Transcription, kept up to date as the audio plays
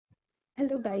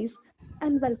Hello, guys,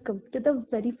 and welcome to the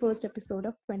very first episode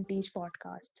of 20ish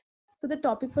podcast. So, the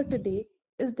topic for today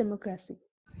is democracy.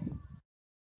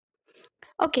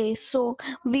 Okay, so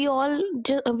we all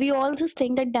just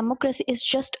think that democracy is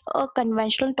just a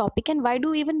conventional topic, and why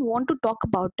do we even want to talk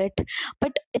about it?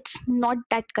 But it's not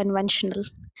that conventional.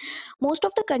 Most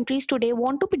of the countries today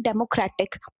want to be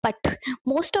democratic, but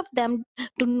most of them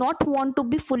do not want to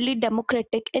be fully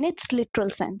democratic in its literal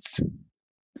sense.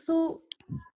 So,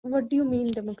 what do you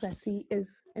mean democracy is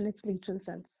in its literal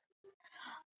sense?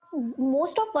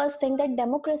 Most of us think that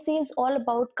democracy is all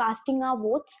about casting our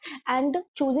votes and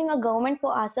choosing a government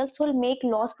for ourselves who will make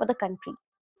laws for the country.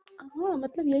 हाँ,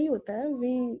 मतलब यही होता है.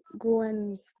 We go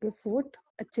and give vote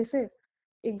अच्छे से.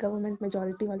 एक government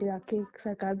majority वाली आके एक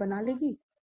सरकार बना लेगी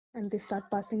and they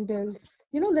start passing bills.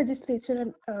 Legislature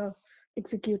and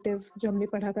executive जो हमने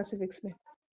पढ़ा था civics में.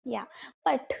 Yeah,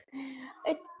 but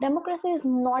democracy is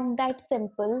not that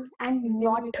simple and Hindi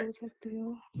में not भी बोल सकते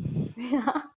हो.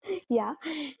 yeah,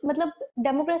 मतलब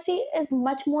democracy is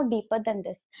much more deeper than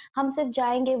this. हम सिर्फ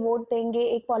जाएंगे वोट देंगे,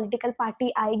 एक पॉलिटिकल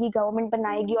पार्टी आएगी, गवर्नमेंट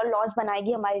बनाएगी और लॉज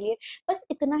बनाएगी हमारे लिए, बस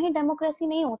इतना ही डेमोक्रेसी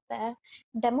नहीं होता है.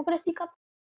 डेमोक्रेसी का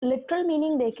लिटरल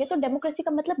मीनिंग देखे तो डेमोक्रेसी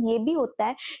का मतलब ये भी होता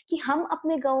है कि हम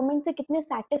अपने गवर्नमेंट से कितने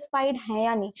सेटिस्फाइड हैं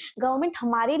या नहीं. गवर्नमेंट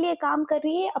हमारे लिए काम कर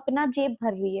रही है, अपना जेब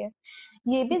भर रही है,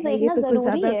 ये भी ये देखना तो कुछ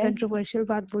जरूरी ज्यादा है. कंट्रोवर्शियल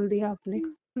बात बोल दी आपने.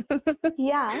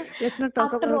 Yeah, Let's not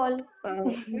talk after about. all,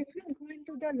 We will go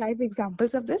into the live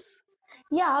examples of this.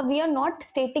 yeah, we are not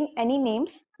stating any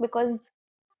names because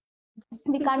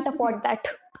we can't Yeah, afford that.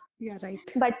 yeah,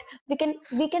 right. But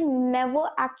we can never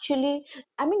actually,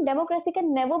 I mean, democracy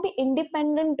can never be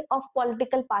independent of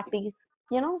political parties,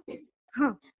 you know.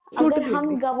 हाँ, अगर totally हम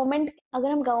agree. Government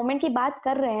अगर हम government की बात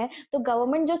कर रहे हैं तो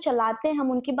गवर्नमेंट जो चलाते हैं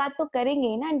हम उनकी बात तो करेंगे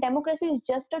ही ना. And democracy is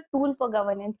just a tool for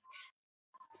governance,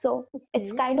 so it's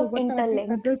Okay, kind so of what are the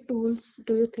interlinked. other tools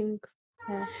do you think?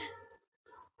 है?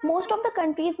 मोस्ट ऑफ द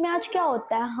कंट्रीज में आज क्या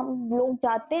होता है, हम लोग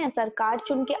जाते हैं, सरकार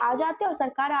चुन के आ जाते हैं और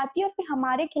सरकार आती है और फिर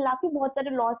हमारे खिलाफ ही बहुत सारे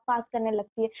लॉज पास करने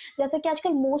लगती है. जैसे कि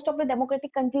आजकल most of the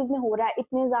democratic countries में हो रहा है,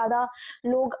 इतने ज्यादा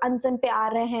लोग अनशन पे आ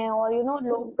रहे हैं और लोग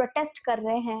So, प्रोटेस्ट कर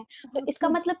रहे हैं. तो हाँ, इसका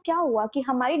मतलब क्या हुआ कि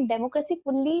हमारी डेमोक्रेसी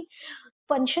फुल्ली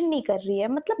फंक्शन नहीं कर रही है.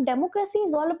 मतलब डेमोक्रेसी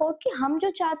इज ऑल अबाउट कि हम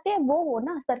जो चाहते हैं वो हो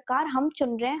ना, सरकार हम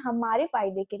चुन रहे हैं हमारे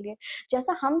फायदे के लिए,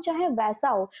 जैसा हम चाहे वैसा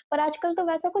हो. पर आजकल तो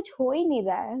वैसा कुछ हो ही नहीं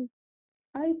रहा है.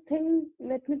 I think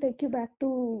let me take you back to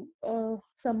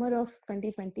summer of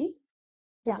 2020.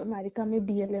 या. जब अमेरिका में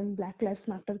BLM Black Lives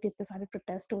Matter के इतने सारे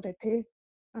प्रोटेस्ट हो रहे थे,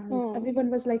 and hmm.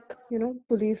 everyone was like,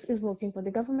 police is working for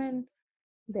the government.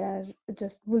 They are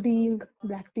just bullying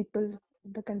black people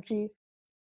in the country.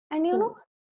 And So,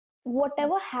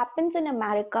 whatever happens in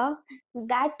America,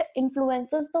 that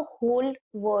influences the whole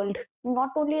world,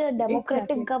 not only the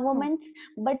democratic exactly. हाँ, governments,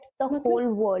 but the मतलब whole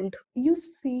world. you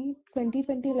see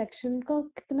 2020 election का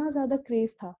कितना ज्यादा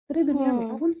craze था पूरी दुनिया में.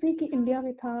 आई Hmm. Won't say कि इंडिया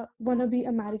में था. wanna be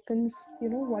Americans,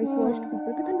 white washed people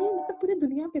पे था. नहीं, मतलब पूरी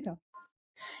दुनिया पे था.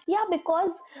 Yeah,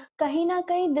 because kahin na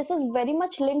kahin this is very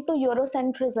much linked to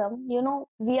Eurocentrism.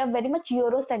 We are very much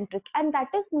Eurocentric, and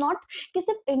that is not कि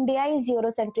सिर्फ India is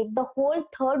Eurocentric. The whole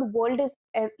third world is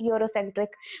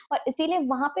Eurocentric. और इसीलिए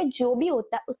वहां पे जो भी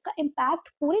होता है उसका इम्पैक्ट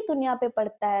पूरी दुनिया पे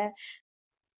पड़ता है.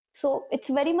 सो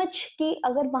इट्स वेरी मच कि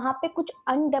अगर वहां पे कुछ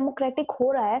अनडेमोक्रेटिक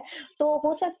हो रहा है तो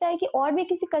हो सकता है कि और भी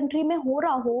किसी कंट्री में हो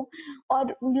रहा हो.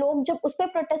 और लोग जब उस पर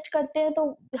प्रोटेस्ट करते हैं तो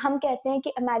हम कहते हैं कि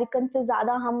अमेरिकन से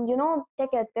ज्यादा हम क्या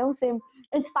कहते हैं उसे,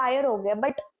 इंस्पायर हो गए.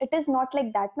 But it is not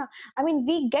like that ना. I mean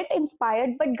we get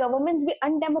inspired but governments भी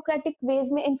अनडेमोक्रेटिक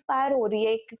वेज में इंस्पायर हो रही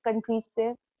है एक कंट्रीज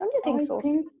से. Don't you think I so?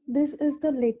 think this is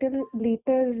the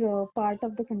later part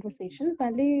of the conversation.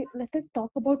 पहले let us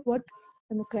talk about what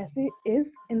democracy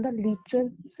is in the literal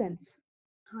sense.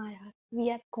 हाँ यार, we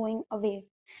are going away.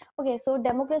 Okay, so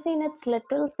democracy in its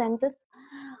literal sense is,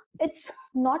 it's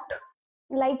not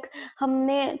like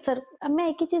हमने sir, अब मैं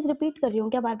एक ही चीज repeat कर रही हूँ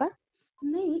क्या बार बार?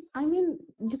 नहीं, I mean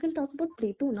you can talk about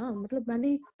Plato ना. मतलब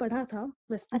मैंने पढ़ा था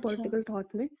Western अच्छा. political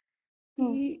thought में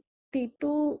हम्म. कि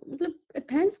Plato, मतलब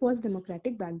Athens was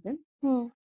democratic back then,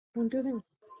 hmm. don't you think?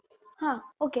 हाँ.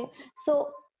 ओके. सो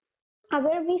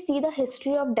अगर we see the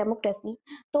history of democracy,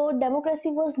 तो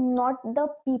democracy was not the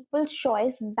people's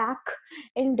choice back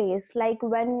in days like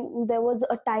when there was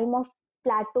a time of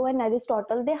Plato and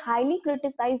Aristotle. They highly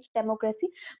criticized democracy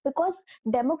because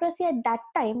democracy at that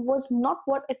time was not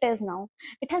what it is now.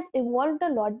 It has evolved a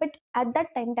lot, but at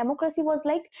that time democracy was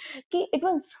like कि it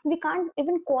was, we can't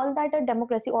even call that a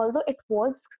democracy although it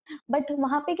was. but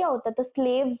वहां पे क्या होता था,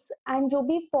 slaves and जो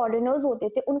भी foreigners होते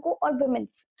थे उनको और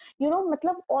women's,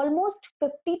 मतलब almost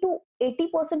 50 to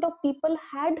 80% of people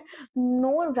had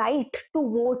no right to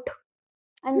vote.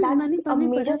 and that's a मैंने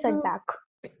major पढ़ा था setback.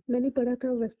 मैंने पढ़ा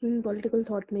था वेस्टर्न पॉलिटिकल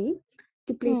थॉट में ही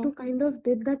कि Hmm. Plato kind of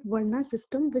did that varna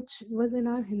system which was in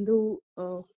our Hindu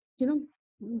you know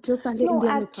जो पहले No,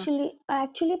 इंडिया में था.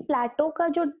 actually प्लेटो का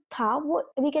जो था वो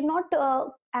we cannot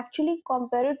actually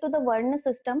compare it to the वर्ण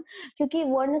system, क्योंकि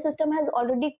वर्ण system has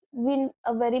already been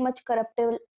very much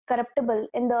corruptible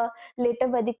in the later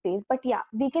Vedic days. But yeah,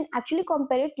 we can actually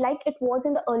compare it like it was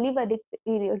in the early Vedic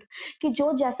period, कि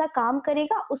जो जैसा काम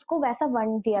करेगा उसको वैसा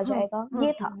वर्ण दिया हाँ जाएगा, हाँ ये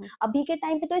हाँ था. हाँ अभी के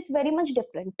टाइम पे तो इट्स वेरी मच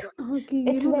डिफरेंट. हाँ कि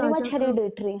इट्स वेरी राजा मच का.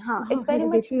 हेरिडेटरी. हाँ, हाँ इट्स वेरी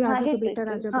मच, हेरिडेटरी हाँ, राजा का बेटा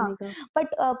हेरिडेटरी. राजा हाँ, बनेगा.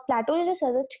 बट प्लेटो ने जो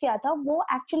सजेस्ट किया था वो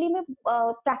एक्चुअली में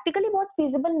प्रैक्टिकली बहुत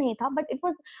फिजिबल नहीं था, but it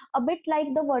was a bit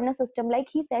like the varna system.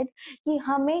 Like he said कि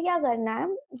हमें क्या करना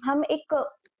है, हम एक,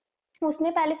 उसने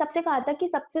पहले सबसे कहा था कि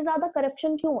सबसे ज्यादा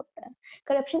करप्शन क्यों होता है.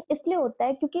 करप्शन इसलिए होता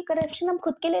है क्योंकि करप्शन हम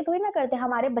खुद के लिए थोड़ी ना करते हैं,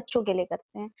 हमारे बच्चों के लिए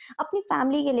करते हैं, अपनी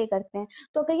फैमिली के लिए करते हैं.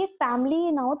 तो अगर ये फैमिली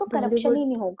ही ना हो तो करप्शन बॉलीवुड ही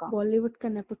नहीं होगा. बॉलीवुड का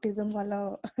नेपोटिज्म वाला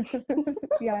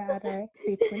या आ रहा है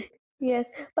स्टेटमेंट. यस,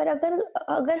 पर अगर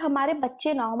अगर हमारे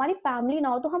बच्चे ना हो, हमारी फैमिली ना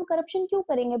हो, तो हम करप्शन क्यों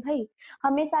करेंगे भाई.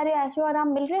 हमें सारे ऐशो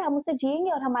आराम मिल रहे हैं, हम उसे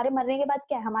जिएंगे और हमारे मरने के बाद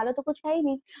क्या है, हमारा तो कुछ है ही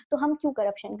नहीं, तो हम क्यों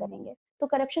करप्शन करेंगे. तो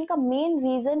करप्शन का मेन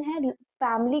रीजन है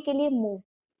फैमिली के लिए मोह.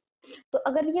 तो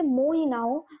अगर ये मोह ही ना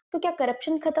हो तो क्या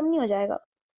करप्शन खत्म नहीं हो जाएगा.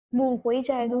 मुंह हो ही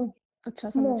जाएगा. मुंह अच्छा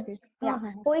समझ मोह, गई. या हाँ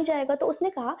हाँ हाँ. हो ही जाएगा. तो उसने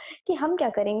कहा कि हम क्या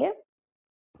करेंगे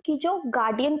कि जो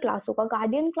गार्डियन क्लास होगा,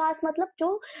 गार्डियन क्लास मतलब जो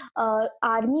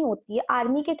आर्मी होती है,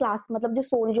 आर्मी के क्लास मतलब जो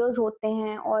सोल्जर्स होते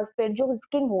हैं, और फिर जो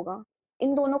किंग होगा,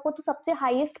 इन दोनों को तो सबसे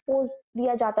हाईएस्ट पोस्ट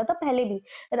दिया जाता था पहले भी,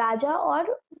 राजा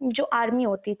और जो आर्मी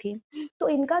होती थी. तो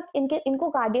इनको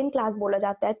गार्डियन क्लास बोला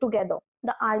जाता है. Together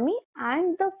the army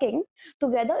and the king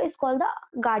together is called the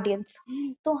guardians.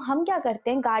 तो हम क्या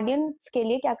करते हैं, गार्डियंस के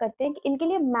लिए क्या करते हैं कि इनके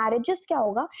लिए मैरिजेस क्या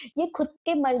होगा, ये खुद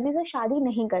के मर्जी से शादी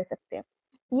नहीं कर सकते.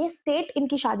 ये स्टेट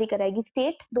इनकी शादी कराएगी,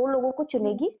 स्टेट दो लोगों को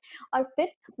चुनेगी और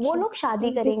फिर वो अच्छा. लोग शादी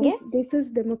लेकिन करेंगे. दिस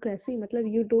इज डेमोक्रेसी मतलब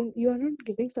you are not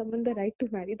giving someone the right to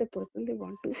marry the person they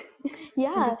want to. And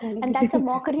Yeah, you calling and it that's a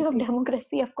mockery of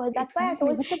democracy. democracy, of course. That's why I exactly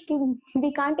told मतलब कि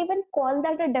we can't even call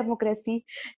that a democracy.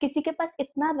 किसी के पास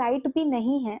इतना right भी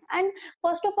नहीं है. And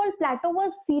first of all, Plato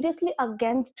was seriously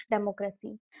against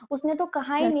democracy. उसने तो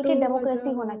कहा ही नहीं प्लेटो कि वाज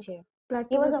democracy होना चाहिए. He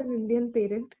Plato was was a an Indian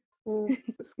parent. वो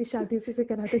उसकी शादी उसी से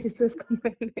करा था जिससे उसका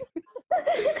मैंने.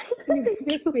 Anyway,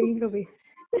 just staying away.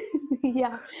 या,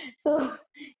 सो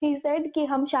ही सेड कि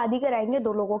हम शादी कराएंगे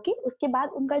दो लोगों की, उसके बाद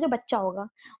उनका जो बच्चा होगा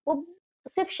वो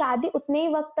सिर्फ शादी उतने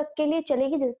ही वक्त तक के लिए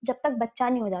चलेगी जब तक बच्चा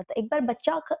नहीं हो जाता. एक बार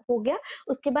बच्चा हो गया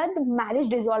उसके बाद मैरिज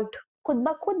डिसॉल्व, खुद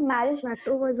ब खुद marriage.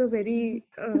 Plato was a very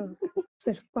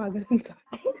सिर्फ पागल इंसान.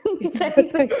 एक बात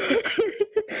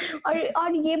है.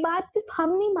 और ये बात सिर्फ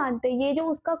हम नहीं मानते, ये जो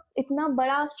उसका इतना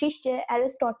बड़ा शिष्य है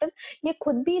एरिस्टोटल, ये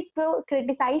खुद भी इसको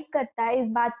क्रिटिसाइज करता है इस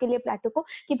बात के लिए प्लेटो को,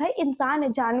 कि भाई इंसान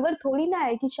है, जानवर थोड़ी ना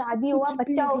है कि शादी हुआ कुछ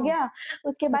बच्चा भी. हो हाँ गया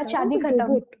उसके बाद बता रहा हूँ शादी तो खत्म.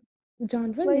 रोबोट.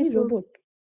 जानवर वही नहीं तो, रोबोट.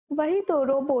 वही तो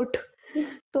रोबोट.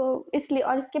 तो इसलिए,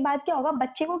 और इसके बाद क्या होगा,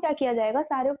 बच्चे को क्या किया जाएगा,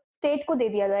 सारे स्टेट को दे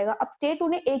दिया जाएगा. अब स्टेट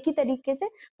उन्हें एक ही तरीके से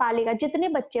पालेगा, जितने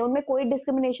बच्चे हैं उनमें कोई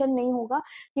डिस्क्रिमिनेशन नहीं होगा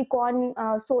कि कौन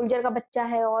सोल्जर का बच्चा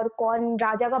है और कौन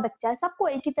राजा का बच्चा है, सबको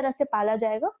एक ही तरह से पाला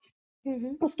जाएगा.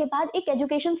 हम्म. उसके बाद एक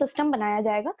एजुकेशन सिस्टम बनाया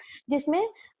जाएगा जिसमें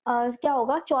क्या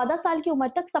होगा, 14 साल की उम्र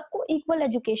तक सबको इक्वल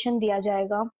एजुकेशन दिया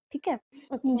जाएगा. ठीक है,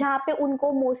 अच्छा. जहाँ पे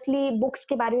उनको मोस्टली बुक्स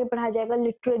के बारे में पढ़ाया जाएगा,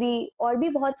 लिटरेरी और भी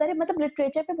बहुत सारे, मतलब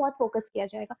लिटरेचर पे बहुत फोकस किया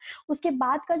जाएगा. उसके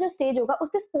बाद का जो स्टेज होगा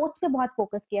उसके स्पोर्ट्स पे बहुत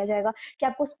फोकस किया जाएगा कि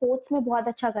आपको स्पोर्ट्स में बहुत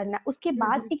अच्छा करना है. उसके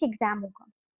बाद एक एग्जाम होगा.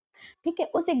 ठीक है,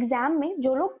 उस एग्जाम में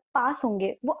जो लोग पास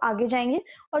होंगे वो आगे जाएंगे,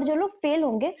 और जो लोग फेल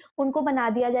होंगे उनको बना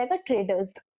दिया जाएगा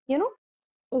ट्रेडर्स. यू नो,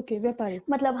 ओके व्यापारी.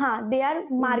 मतलब हाँ, they are the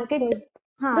market. Third the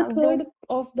हाँ, दो. Third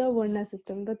of the varna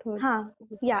system. The third. हाँ,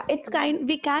 yeah, it's kind,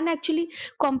 we can actually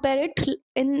compare it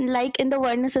in like in the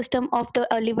वर्ण system of the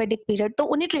early Vedic period. तो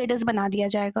उन्हें traders बना दिया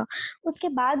जाएगा. उसके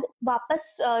बाद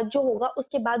वापस जो होगा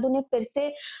उसके बाद उन्हें फिर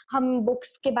से हम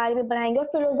बुक्स के बारे में पढ़ाएंगे और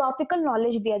फिलोसॉफिकल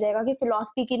नॉलेज दिया जाएगा, कि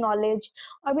फिलोसफी की नॉलेज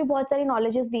और भी बहुत सारी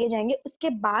नॉलेजेस दिए जाएंगे. उसके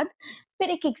बाद फिर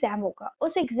एक एग्जाम होगा,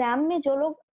 उस एग्जाम में जो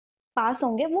लोग पास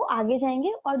होंगे वो आगे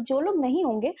जाएंगे, और जो लोग नहीं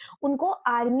होंगे उनको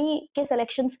आर्मी के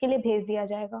सिलेक्शंस के लिए भेज दिया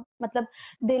जाएगा. मतलब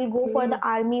they will go for the okay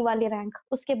army वाले रैंक.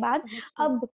 उसके बाद समझ गई.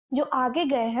 अब जो आगे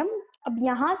गए हैं, अब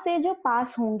यहाँ से जो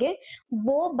पास होंगे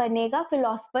वो बनेगा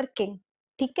फिलोसफर किंग.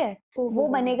 ठीक है, ओ वो हो.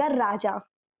 बनेगा राजा.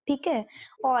 ठीक है,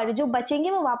 और जो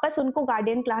बचेंगे वो वापस उनको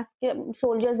गार्डियन क्लास के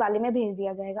सोल्जर्स वाले में भेज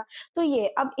दिया जाएगा. तो ये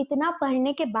अब इतना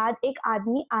पढ़ने के बाद एक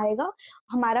आदमी आएगा,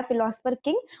 हमारा फिलोसफर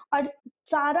किंग, और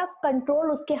सारा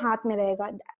कंट्रोल उसके हाथ में रहेगा.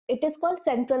 It is called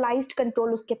centralised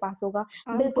control उसके पास होगा,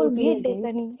 आई एम बिल्कुल टोटली भी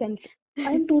against this.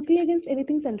 I am totally against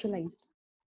anything centralised.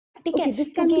 ठीक है, Okay, this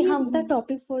can क्योंकि be हम the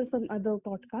topic for some other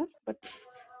podcast, but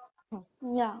हाँ,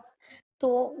 या तो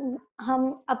हम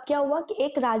अब क्या हुआ कि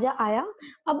एक राजा आया,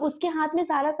 अब उसके हाथ में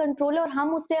सारा कंट्रोल है और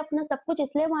हम उससे अपना सब कुछ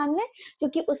इसलिए मान लें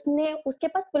क्योंकि उसने उसके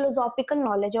पास फिलोसॉफिकल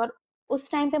नॉलेज। और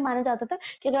उस टाइम पे माना जाता था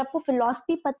कि अगर आपको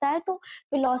फिलॉसफी पता है तो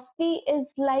philosophy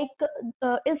is like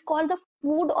is called the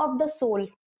food of the soul.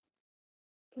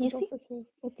 You food see, of the soul.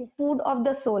 Okay. Food of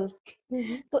the soul.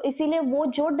 Mm-hmm. तो इसीलिए वो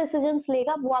जो डिसीजंस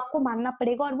लेगा वो आपको मानना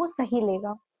पड़ेगा और वो सही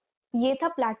लेगा। ये था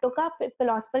प्लेटो का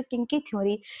फिलोसफर किंग की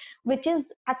theory, which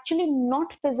is actually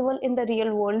not feasible in the real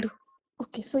world.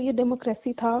 Okay, so ये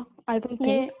democracy था. I don't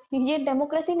ये think. ये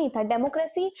डेमोक्रेसी नहीं था।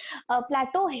 Democracy,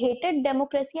 Plato hated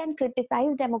democracy and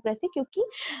criticise democracy, क्योंकि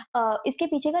इसके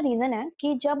पीछे का रीजन है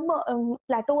कि जब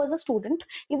Plato was a student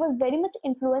he was very much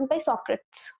influenced by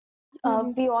Socrates.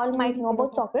 We all ये माइट मैंने नो पढ़ा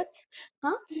अबाउट था. सॉक्रेट्स।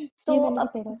 हाँ, ये तो मैंने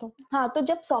भी पढ़ा था. हाँ, तो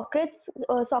जब सॉक्रेट्स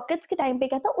सॉक्रेट्स के टाइम पे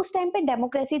क्या था, उस टाइम पे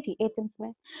डेमोक्रेसी थी एथेंस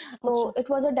में, तो अच्छा.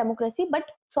 It was a democracy.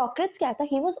 But Socrates क्या था,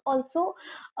 he was also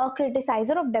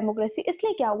criticiser of democracy.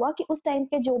 इसलिए क्या हुआ कि उस टाइम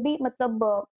पे जो भी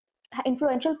मतलब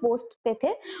इन्फ्लुएंशियल पोस्ट पे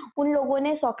थे, उन लोगों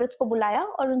ने सॉक्रेट्स को बुलाया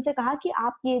और उनसे कहा कि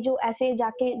आप ये जो ऐसे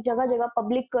जाके जगह जगह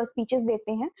पब्लिक स्पीचेस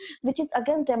देते हैं विच इज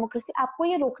अगेंस्ट डेमोक्रेसी, आपको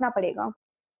ये रोकना पड़ेगा।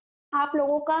 आप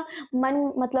लोगों का मन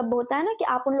मतलब होता है ना कि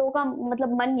आप उन लोगों का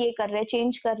मतलब मन ये कर रहे हैं,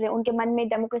 चेंज कर रहे हैं, उनके मन में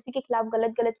डेमोक्रेसी के खिलाफ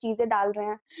गलत गलत चीजें डाल रहे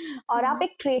हैं। और आप हम्म.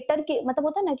 एक ट्रेटर के मतलब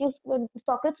होता है ना कि उस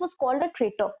Socrates was called a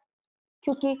traitor,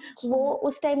 क्योंकि अच्छा. वो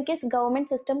उस टाइम के गवर्नमेंट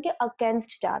सिस्टम के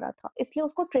अगेंस्ट जा रहा था, इसलिए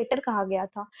उसको ट्रेटर कहा गया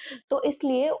था। तो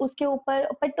इसलिए उसके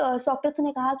ऊपर बट सॉक्रेट्स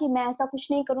ने कहा कि मैं ऐसा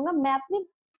कुछ नहीं करूंगा, मैं अपने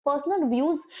पर्सनल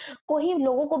व्यूज को ही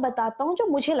लोगों को बताता हूँ जो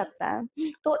मुझे लगता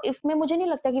है, तो इसमें मुझे नहीं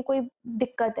लगता कि कोई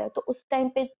दिक्कत है। तो उस टाइम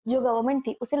पे जो गवर्नमेंट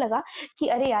थी उसे लगा कि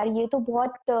अरे यार ये तो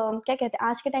बहुत क्या कहते हैं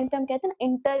आज के टाइम पे हम कहते हैं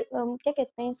ना क्या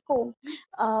कहते हैं इसको,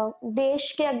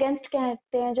 देश के अगेंस्ट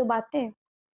कहते हैं जो बातें,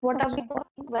 व्हाट आर वी अच्छा.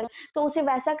 टॉकिंग। वेल, तो उसे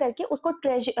वैसा करके उसको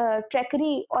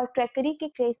ट्रैकरी और ट्रैकरी के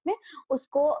केस में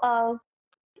उसको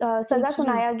सजा Treachery.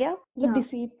 सुनाया गया। The हाँ,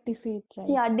 deceit, right?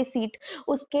 या डिसीट,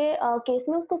 उसके केस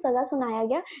में उसको सजा सुनाया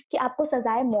गया कि आपको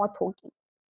सजाए मौत होगी।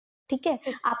 ठीक है,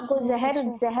 Okay. आपको हाँ, जहर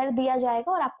अच्छा. जहर दिया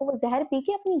जाएगा और आपको वो जहर पी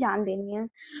के अपनी जान देनी है।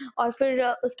 और फिर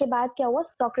उसके बाद क्या हुआ,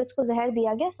 सॉक्रेट्स को जहर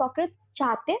दिया गया। सॉक्रेट्स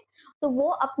चाहते तो वो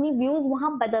अपनी व्यूज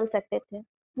वहां बदल सकते थे,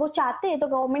 वो चाहते तो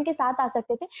गवर्नमेंट के साथ आ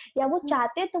सकते थे, या वो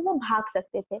चाहते तो वो भाग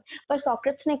सकते थे। पर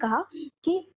सॉक्रेट्स ने कहा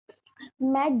कि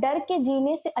मैं डर के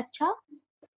जीने से अच्छा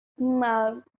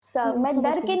मैं मतलब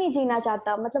डर के okay. नहीं जीना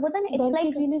चाहता, मतलब होता है ना, इट्स डर के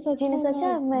लाइक जीने से जीने अच्छा से मैं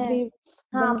अच्छा मैं, ब्रेव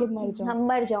हाँ, बन के मर जाऊं. हम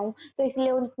मर जाऊं। तो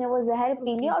इसलिए उसने वो जहर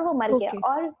पी लिया Okay. और वो मर गया। Okay.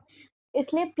 और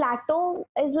इसलिए प्लेटो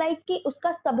इज लाइक कि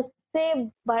उसका सबसे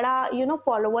बड़ा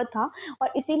फॉलोवर था,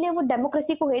 और इसीलिए वो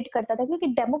डेमोक्रेसी को हेट करता था, क्योंकि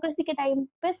डेमोक्रेसी के टाइम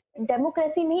पे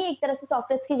डेमोक्रेसी ने एक तरह से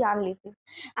सॉक्रेट्स की जान ली थी।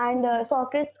 And hmm.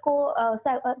 सॉक्रेट्स को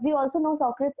we also know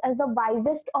Socrates as the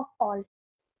wisest of all.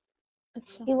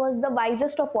 अच्छा. He was the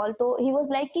wisest of all. तो ही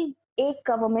वाज लाइक कि एक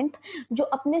गवर्नमेंट जो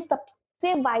अपने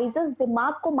सबसे वाइजेस्ट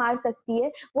दिमाग को मार सकती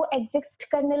है वो एग्जिस्ट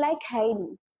करने लाइक है ही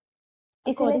नहीं।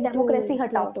 इसीलिए According डेमोक्रेसी to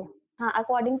हटाओ। Plato. हाँ,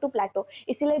 अकॉर्डिंग टू प्लेटो,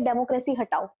 इसीलिए डेमोक्रेसी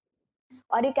हटाओ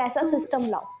और एक ऐसा So सिस्टम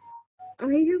लाओ।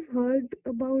 I have heard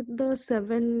about the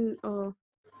seven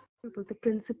about the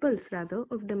principles rather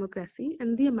of democracy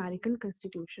and the American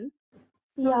Constitution.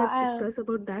 Now या let's discuss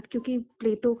about that क्योंकि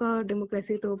प्लेटो का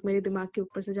डेमोक्रेसी तो मेरे दिमाग के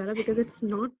ऊपर से जा रहा है because it's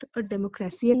not a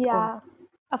democracy at या all.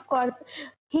 Of course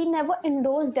he never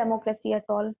endorse democracy at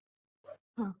all.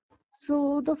 हाँ. So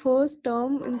the first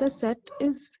term in the set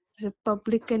is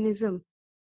republicanism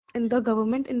in the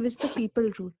government in which the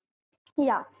people rule.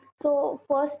 या so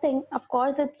first thing of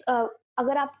course it's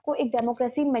अगर आपको एक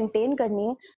democracy maintain करनी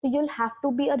है तो you will have to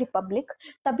be a republic,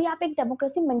 तभी आप एक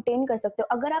डेमोक्रेसी मेंटेन कर सकते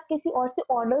हो। अगर आप किसी और से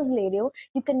ऑर्डर्स ले रहे हो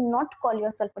you can not call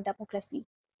yourself a democracy.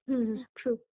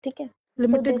 True. ठीक है, तो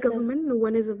Limited this is government, no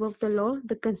one is above the law.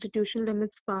 The constitution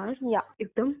limits power. या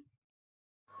एकदम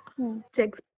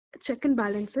checks, check and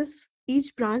balances. Each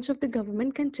branch of the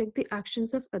government can check the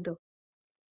actions of other.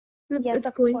 मतलब yes it's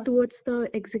of going course. towards the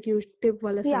executive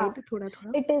वाला या side थोड़ा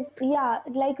थोड़ा. It is या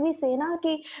like we से ना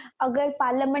कि अगर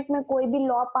पार्लियामेंट में कोई भी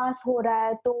लॉ पास हो रहा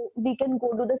है तो we can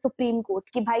go to the supreme court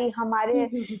कि भाई हमारे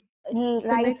The next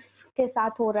राइट्स के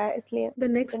साथ हो रहा है, इसलिए the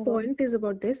we next can do. point is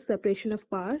about this separation of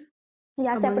power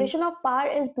Yeah, among, separation of power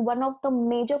is one of the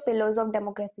major pillars of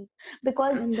democracy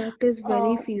because and that is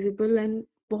very feasible and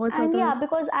बहुत and ज़्यादा. yeah,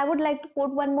 because I would like to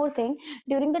quote one more thing.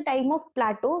 During the time of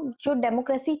Plato, जो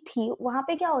democracy थी वहां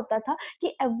पे क्या होता था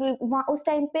कि वहाँ उस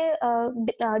टाइम पे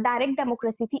डायरेक्ट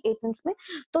डेमोक्रेसी थी एथेंस में।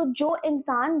 तो जो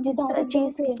इंसान जिस डायरेक्ट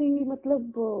चीज के, डेमोक्रेसी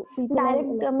मतलब people are direct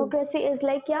elected. democracy is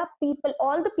like, yeah, people,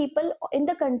 all the people in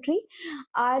the country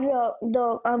are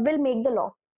the will make the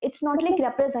law. It's not like मतलब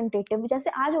रिप्रेजेंटेटिव, जैसे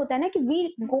आज होता है ना कि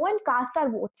we go and cast our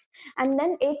votes and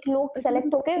then एक लोग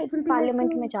select होके it will be like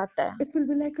parliament a में जाता है. it will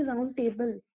be like a round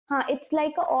table. हाँ, इट्स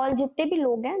लाइक ऑल जितने भी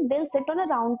लोग हैं they'll sit on a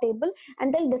round table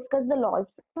and they'll discuss the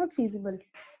laws. Not feasible,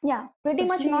 Yeah, pretty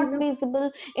much especially not feasible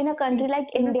in a country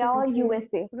like in a India or country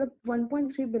USA. मतलब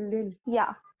 1.3 billion.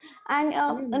 Yeah, and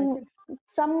Can you imagine?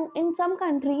 in some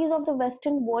countries of the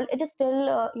Western world, it is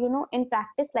still in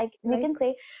practice. Like we Like can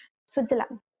say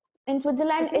Switzerland. In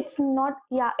Switzerland, it it's is. not,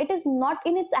 yeah, it is not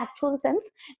in its actual sense.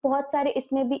 बहुत सारे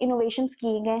इसमें भी innovations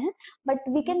किए गए हैं, but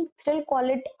we can still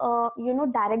call it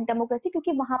direct democracy,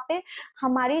 क्योंकि वहाँ पे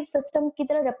हमारे सिस्टम की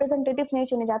तरह representatives नहीं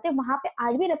चुने जाते. वहाँ पे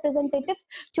आज भी representatives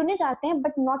चुने जाते हैं,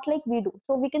 but not like we do.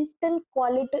 So we can still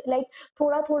call it like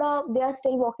थोड़ा थोड़ा they are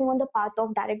still walking on the path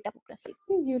of direct democracy.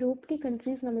 Europe के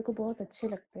कंट्रीज ना मेरे को बहुत अच्छे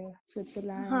लगते हैं,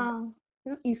 स्विट्जरलैंड, हाँ,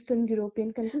 ईस्टर्न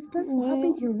यूरोपियन कंट्रीज, प्लस वहाँ पे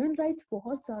ह्यूमन राइट्स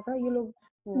बहुत ज्यादा ये लोग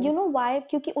यू नो वाई,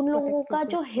 क्योंकि उन लोगों प्रोटेक्ट का करते हैं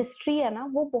जो उसको। हिस्ट्री है ना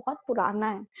वो बहुत पुराना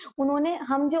है. उन्होंने,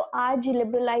 हम जो आज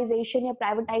लिबरलाइजेशन या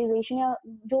प्राइवेटाइजेशन या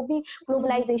जो भी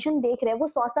ग्लोबलाइजेशन देख रहे हैं वो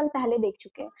 100 साल पहले देख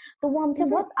चुके हैं, तो वो हमसे Is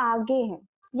it? बहुत आगे हैं.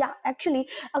 या एक्चुअली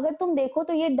अगर तुम देखो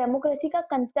तो ये डेमोक्रेसी का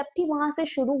कंसेप्ट ही वहां से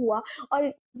शुरू हुआ. और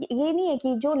ये नहीं है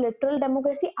कि जो लिटरल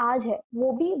डेमोक्रेसी आज है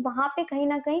वो भी वहां पे कहीं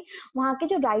ना कहीं वहां के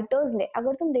जो राइटर्स ने,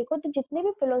 अगर तुम देखो तो जितने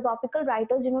भी फिलोसॉफिकल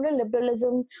राइटर्स जिन्होंने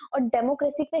लिबरलिज्म और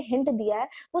डेमोक्रेसी पे हिंट दिया है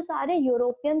वो सारे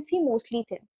यूरोपियंस ही मोस्टली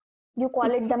थे. यू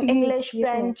कॉल इट दम इंग्लिश, ये तो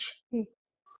है।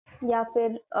 फ्रेंच या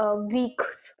फिर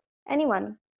ग्रीक्स,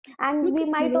 एनीवन. एंड वी मतलब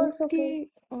माइट यूरोप आल्सो के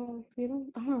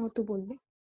के हाँ तो बोल ले।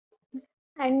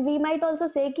 and we might also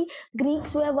say कि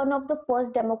Greeks were one of the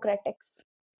first democratics.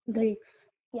 Greeks.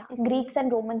 Yeah, okay. Greeks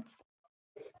and Romans.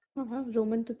 हाँ हाँ,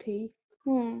 रोमन तो थे ही।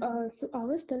 Hmm. तो आई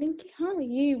वाज टेलिंग कि हाँ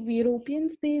ये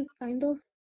Europeans they kind of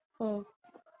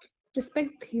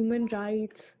respect human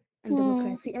rights and Hmm.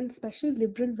 democracy and especially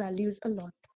liberal values a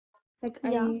lot. Like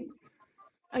Yeah.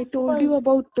 I told you Because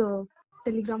about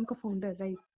Telegram ka founder,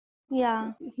 right?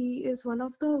 yeah. He is one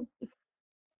of the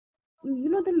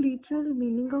the literal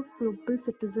meaning of global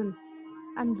citizen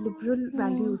and liberal Hmm.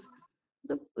 values.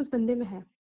 तो उस बंदे में है.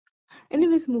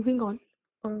 Anyways, moving on.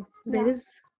 There Yeah. is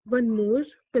one more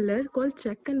pillar called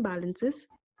check and balances.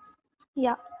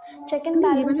 Yeah. Check and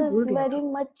तूने ये balance मैंने is बोल दिया very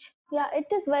था. much, yeah,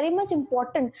 it is very much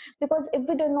important because if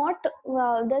we do not,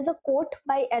 there's a quote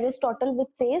by Aristotle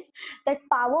which says that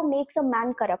power makes a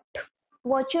man corrupt.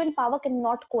 Virtue and power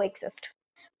cannot coexist.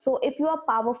 So if you are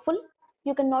powerful,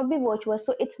 you cannot be virtuous.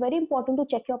 So it's very important to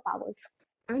check your powers.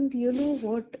 And you know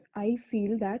what I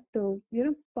feel that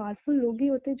powerful लोग ही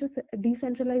होते हैं जो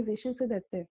decentralization से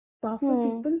डरते हैं. Powerful Hmm.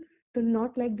 people do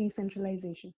not like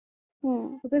decentralization Hmm.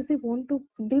 because they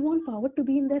want power to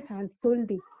be in their hands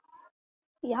solely.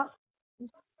 Yeah.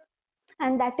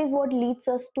 And that is what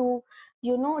leads us to,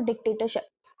 dictatorship.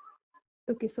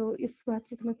 Okay, so इस बात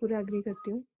से तो मैं पूरा agree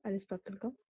करती हूँ Aristotle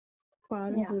का. Power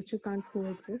and Yeah. virtue can't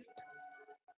coexist.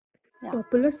 Yeah.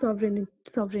 Popular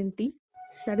sovereignty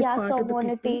that is Yeah. power to the people.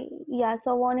 Sovereignty. Yeah.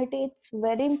 Sovereignty. It's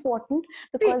very important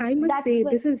Hey, because I must that's say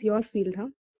where, this is your field, huh?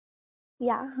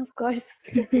 yeah, of course.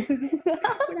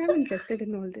 But I'm interested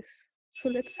in all this. So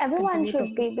let's Everyone continue should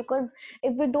talking. be, because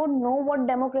if we don't know what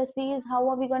democracy is, how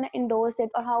are we going to endorse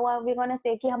it, or how are we going to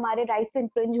say कि हमारे rights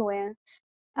infringe हुए हैं?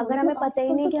 हाँ अगर हमें मतलब पता ही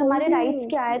आजकल नहीं तो कि कोई हमारे भी राइट्स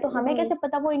क्या है तो हमें हाँ कैसे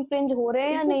पता वो इन्फ्रिंज हो रहे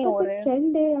हैं या एक नहीं तो हो फिर रहे हैं?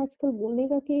 ट्रेंड है आजकल बोलने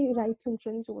का कि राइट्स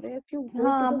इंफ्रिंज हो रहे हैं. If you go to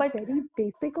हाँ, the but very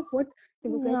basic of what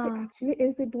democracy yeah, actually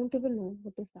is, they don't even know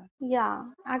what is that. yeah,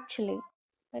 actually,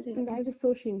 very And little. that is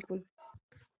so shameful.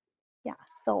 Yeah,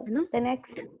 so है ना? the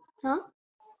next, हाँ,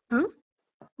 हाँ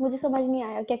मुझे समझ नहीं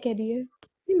आया क्या कह रही है.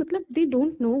 नहीं मतलब they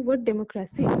don't know what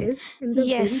democracy is in the very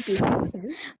Yes. basic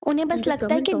sense. उन्हें And बस the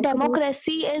लगता है government कि talk about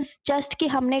democracy is just कि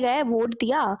हमने गए वोट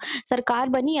दिया, सरकार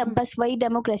बनी, अब बस वही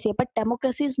डेमोक्रेसी है. But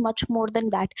democracy is much more than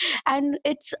that. And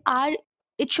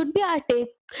it should be our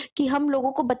take कि हम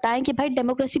लोगों को बताएं कि भाई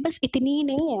डेमोक्रेसी बस इतनी ही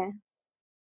नहीं है.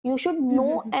 यू शुड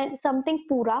नो समथिंग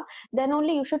पूरा, then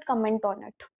only you should comment on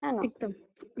it, है ना? एकदम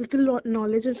little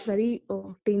knowledge is very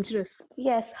dangerous.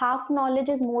 Yes, half knowledge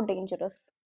is more dangerous.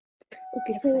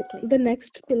 Okay, so exactly. the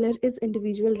next pillar is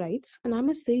individual rights, and I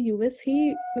must say US ही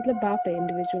मतलब बाप है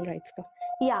individual rights का.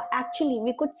 या actually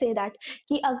we could say that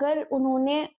कि अगर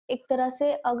उन्होंने एक तरह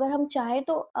से, अगर हम चाहें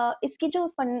तो इसकी जो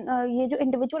ये जो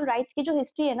इंडिविजुअल राइट्स की जो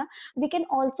हिस्ट्री है ना, we can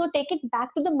also take it back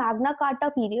to the Magna Carta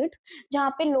period, जहाँ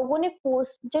पे लोगों ने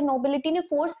फोर्स, जो नोबिलिटी ने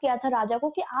फोर्स किया था राजा को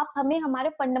कि आप हमें हमारे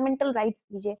फंडामेंटल राइट्स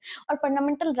दीजिए. और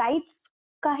फंडामेंटल राइट्स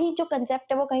का ही जो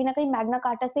कंसेप्ट है वो कहीं ना कहीं मैग्ना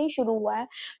कार्टा से ही शुरू हुआ है.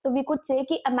 तो वी कुड से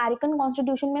कि अमेरिकन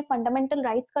कॉन्स्टिट्यूशन में फंडामेंटल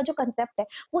राइट्स का जो कंसेप्ट है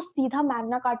वो सीधा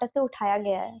मैग्ना कार्टा से उठाया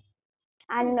गया है.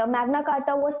 And Okay. Magna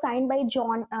Carta was signed by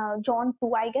John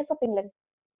II, I guess, of England.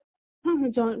 हाँ,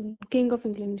 जॉन किंग ऑफ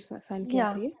इंग्लैंड ने साइन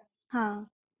किया था Yeah. ये। हाँ.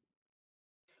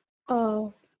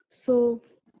 So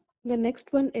the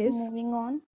next one is Moving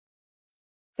on.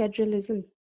 federalism.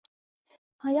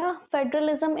 Yeah,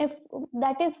 federalism, if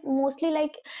that is mostly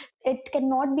like it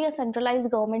cannot be a centralized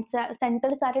government.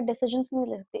 Center सारे decisions नहीं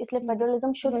लेते, इसलिए Hmm.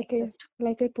 federalism should Like I exist.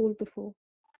 like I told before.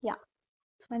 Yeah,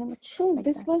 it's very much So like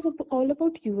this that. was all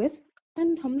about US,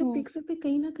 and हम लोग Hmm. देख सकते हैं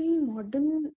कहीं ना कहीं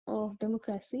modern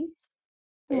democracy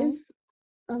Hmm. is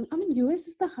I mean US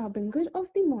is the harbinger of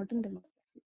the modern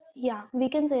democracy. या we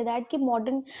can say that कि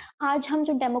मॉडर्न आज हम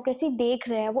जो डेमोक्रेसी देख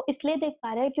रहे हैं वो इसलिए देख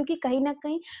पा रहे हैं क्योंकि कहीं ना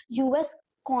कहीं यूएस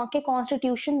के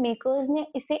कॉन्स्टिट्यूशन मेकर्स ने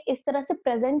इसे इस तरह से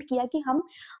प्रेजेंट किया कि हम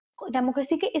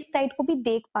डेमोक्रेसी के इस साइड को भी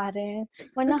देख पा रहे हैं,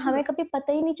 वरना अच्छा हमें कभी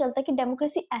पता ही नहीं चलता कि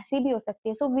डेमोक्रेसी ऐसी भी हो सकती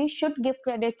है. So we should give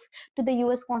credits to the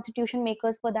US constitution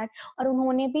makers for that. और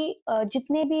उन्होंने भी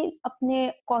जितने भी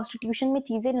अपने कॉन्स्टिट्यूशन में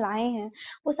चीजें लाए हैं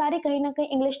वो सारे कहीं ना कहीं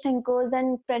English thinkers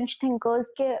and French thinkers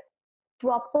के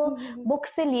प्रॉपर हम्म बुक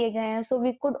से लिए गए हैं. So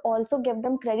we could also give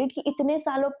them credit कि इतने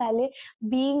सालों पहले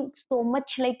बीइंग सो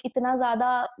मच लाइक इतना ज्यादा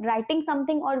राइटिंग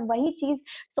समथिंग, और वही चीज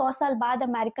 100 साल बाद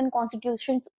अमेरिकन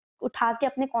कॉन्स्टिट्यूशन उठा के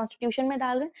अपने कॉन्स्टिट्यूशन में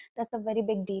डाल रहे हैं. That's a very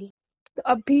big deal. तो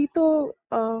अभी तो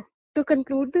to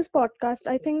conclude this podcast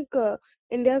I think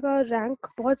India का रैंक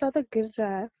बहुत ज्यादा गिर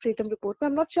रहा है फ्रीडम रिपोर्ट में.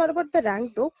 I am not sure about the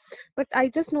rank दो, but I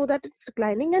just know that it's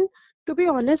declining. And to be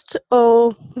honest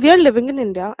we are living in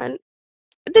India and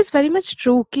it is very much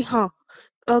true कि हाँ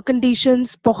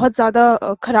conditions बहुत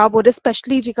ज्यादा खराब हो रहे,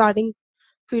 specially regarding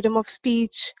freedom of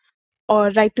speech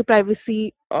और right to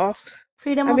privacy.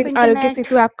 Freedom I of mean आरोग्य internet.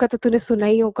 सेतु app का तो तूने सुना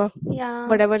ही होगा, Yeah,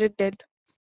 whatever it did.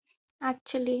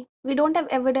 actually, we don't have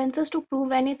evidences to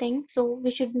prove anything, so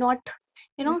we should not,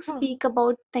 हाँ, speak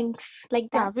about things like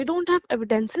yeah, that. we don't have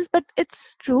evidences, but it's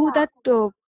true Yeah. that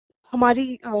हमारी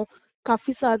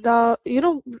काफी ज्यादा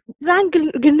rank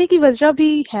गिरने की वजह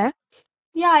भी है.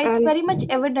 Yeah it's and very much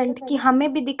evident कि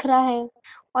हमें भी दिख रहा है,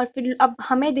 और फिर अब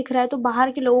हमें दिख रहा है तो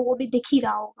बाहर के लोगों को भी दिख ही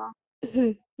रहा होगा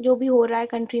जो भी हो रहा है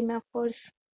कंट्री में, of course.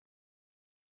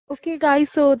 okay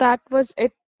guys, so that was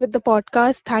it with the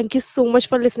podcast. Thank you so much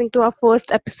for listening to our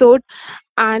first episode,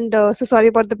 and so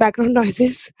sorry about the background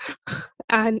noises.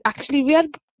 And actually we are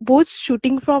both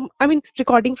shooting from, I mean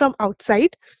recording from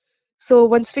outside, so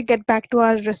once we get back to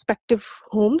our respective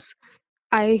homes,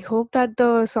 I hope that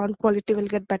the sound quality will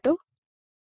get better.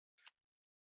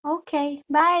 Okay,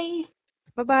 bye.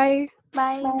 Bye bye.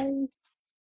 Bye. Bye.